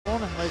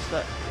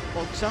that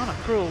Oksana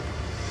KHRUL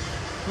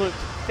looked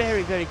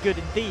very, very good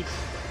indeed.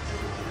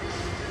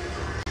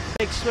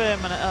 Big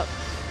swim and a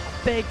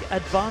big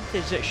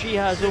advantage that she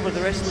has over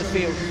the rest of the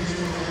field.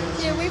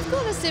 Yeah, we've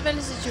got a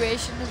similar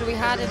situation as we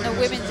had in the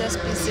women's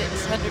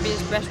SB6 100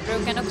 meters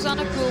breaststroke, and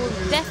Oksana KHRUL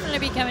will definitely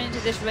be coming into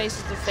this race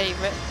as the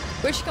favourite,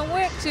 which can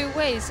work two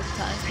ways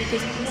sometimes,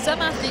 because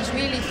some athletes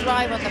really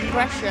thrive on the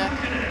pressure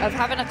of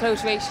having a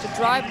close race to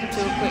drive them to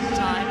a quick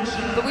time.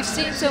 But we've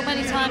seen so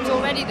many times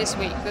already this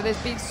week that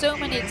there's been so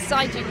many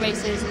exciting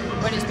races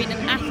when it's been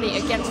an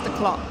athlete against the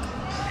clock.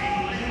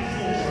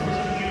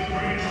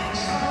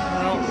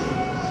 Well,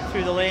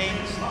 through the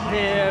lanes,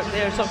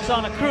 there's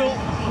Oksana KHRUL.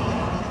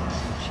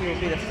 She will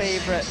be the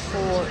favourite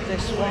for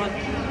this one.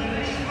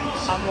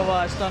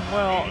 PAVLOVA has done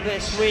well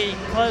this week.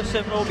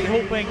 KLAUSEN will be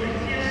hoping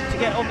to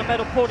get on the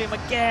medal podium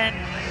again.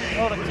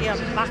 Dorottya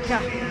BAKA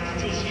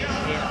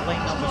in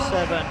lane number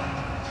 7.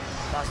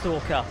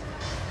 BAZDOACA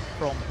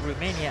from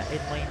Romania in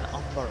lane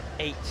number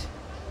 8.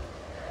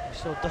 We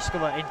saw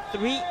DUSKOVA in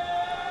 3,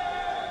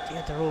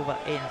 DIODOROVA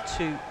in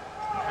 2,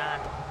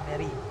 and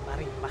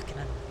Meri-Maari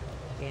MAKINEN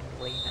in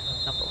lane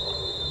number 1.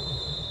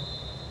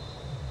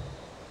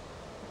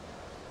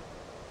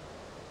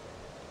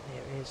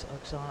 There is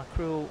Oksana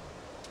KHRUL.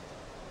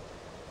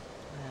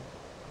 And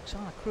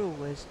Oksana KHRUL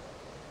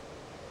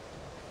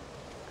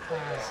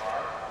has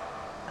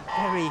a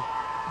very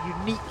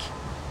unique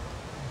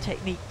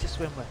technique to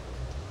swim with.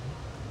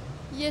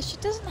 Yeah, she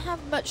doesn't have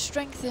much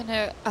strength in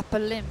her upper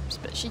limbs,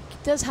 but she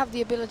does have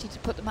the ability to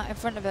put them out in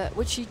front of her,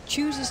 which she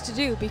chooses to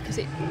do because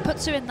it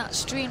puts her in that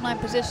streamlined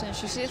position.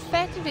 She's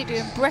effectively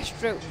doing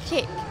breaststroke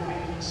kick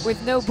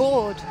with no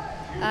board,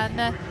 and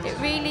it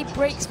really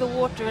breaks the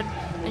water,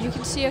 and you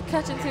can see her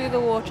cutting through the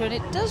water, and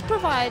it does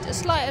provide a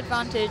slight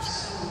advantage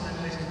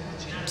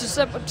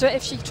to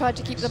if she tried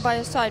to keep them by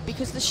her side,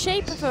 because the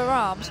shape of her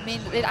arms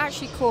mean that they'd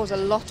actually cause a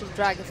lot of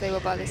drag if they were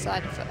by the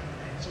side of her.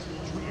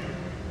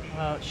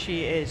 Well,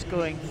 she is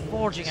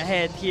forging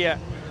ahead here,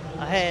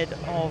 ahead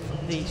of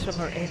the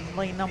swimmer in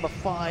lane number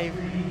 5.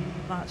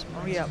 That's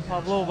Mariia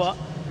PAVLOVA.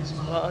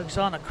 But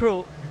Oksana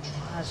KHRUL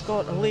has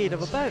got a lead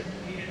of about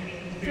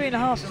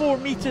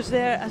 3.5–4 meters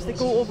there as they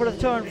go over the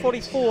turn.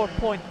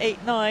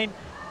 44.89.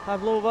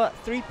 PAVLOVA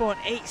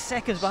 3.8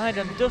 seconds behind,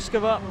 and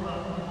DUSKOVA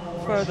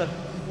further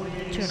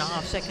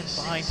 2.5 seconds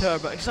behind her.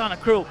 But Oksana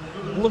KHRUL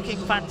looking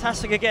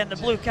fantastic again, the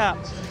blue cap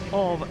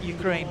of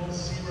Ukraine.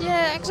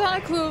 Yeah,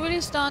 Oksana KHRUL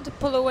really starting to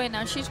pull away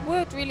now. She's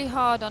worked really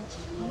hard on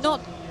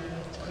not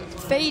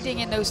fading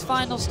in those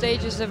final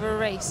stages of her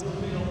race.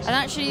 And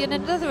actually,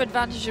 another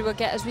advantage we will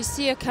get as we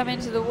see her come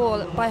into the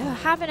wall by her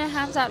having her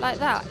hands out like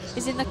that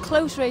is in the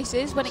close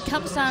races, when it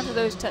comes down to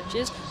those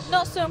touches.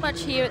 Not so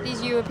much here at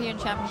these European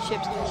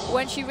Championships, but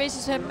when she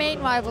races her main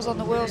rivals on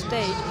the world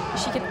stage,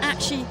 she can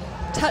actually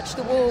touch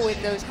the wall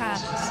with those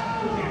hands.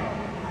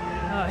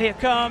 Here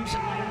comes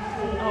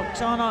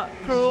Oksana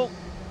KHRUL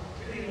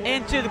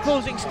into the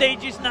closing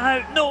stages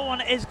now. No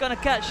one is going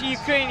to catch the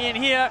Ukrainian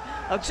here.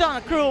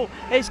 Oksana KHRUL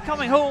is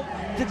coming home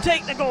to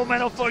take the gold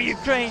medal for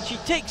Ukraine. She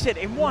takes it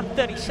in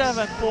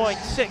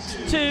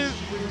 1:37.62.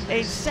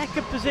 In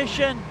second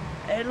position,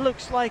 it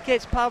looks like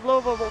it's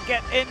PAVLOVA will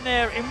get in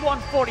there in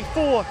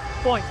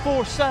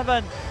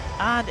 1:44.47,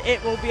 and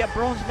it will be a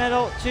bronze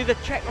medal to the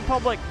Czech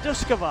Republic.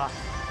 DUSKOVA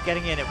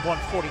getting in at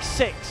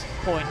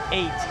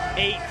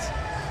 1:46.88.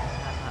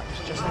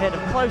 Just ahead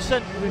of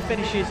KLAUSEN, who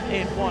finishes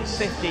in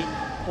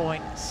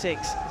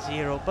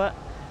 1:50.60. But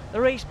the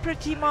race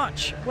pretty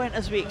much went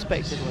as we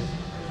expected with.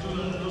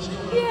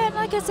 Yeah, and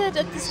like I said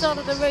at the start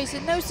of the race,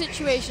 in those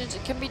situations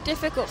it can be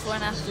difficult for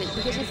an athlete,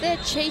 because if they're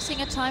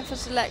chasing a time for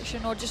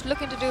selection or just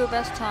looking to do a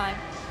best time,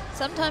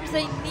 sometimes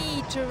they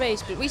need to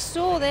race. But we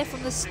saw there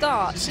from the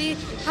start, see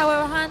how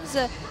her hands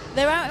are,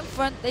 they're out in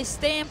front, they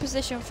stay in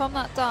position from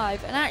that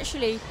dive, and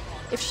actually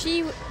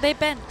they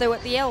bent though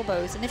at the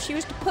elbows, and if she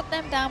was to put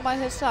them down by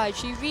her side,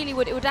 it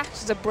would act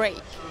as a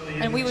brake,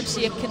 and we would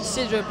see a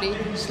considerably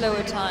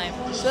slower time.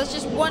 So that's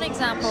just one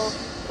example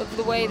of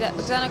the way that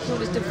Oksana KHRUL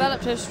has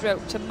developed her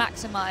stroke to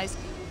maximise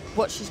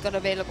what she's got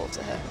available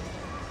to her.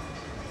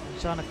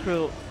 Oksana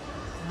KHRUL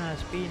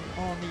has been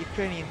on the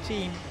Ukrainian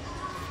team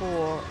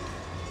for a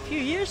few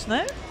years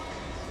now.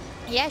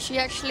 Yeah,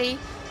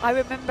 I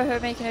remember her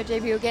making her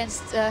debut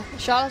against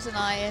Charlotte and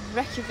I in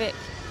Reykjavik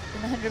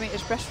in the 100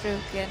 meters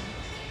breaststroke, and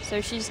so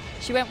she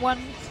went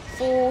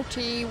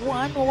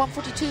 1:41 or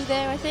 1:42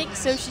 there, I think.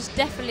 So she's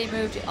definitely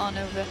moved it on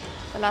over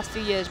the last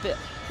few years. But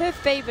her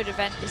favourite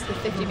event is the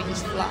 50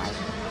 meters fly.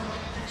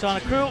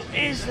 Oksana KHRUL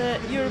is the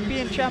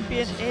European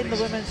champion in the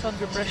women's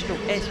 100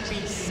 breaststroke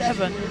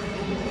SB7,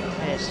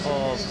 ahead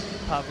of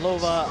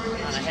PAVLOVA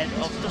and ahead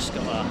of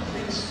DUSKOVA.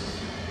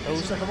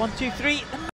 Those are the 1, 2, 3.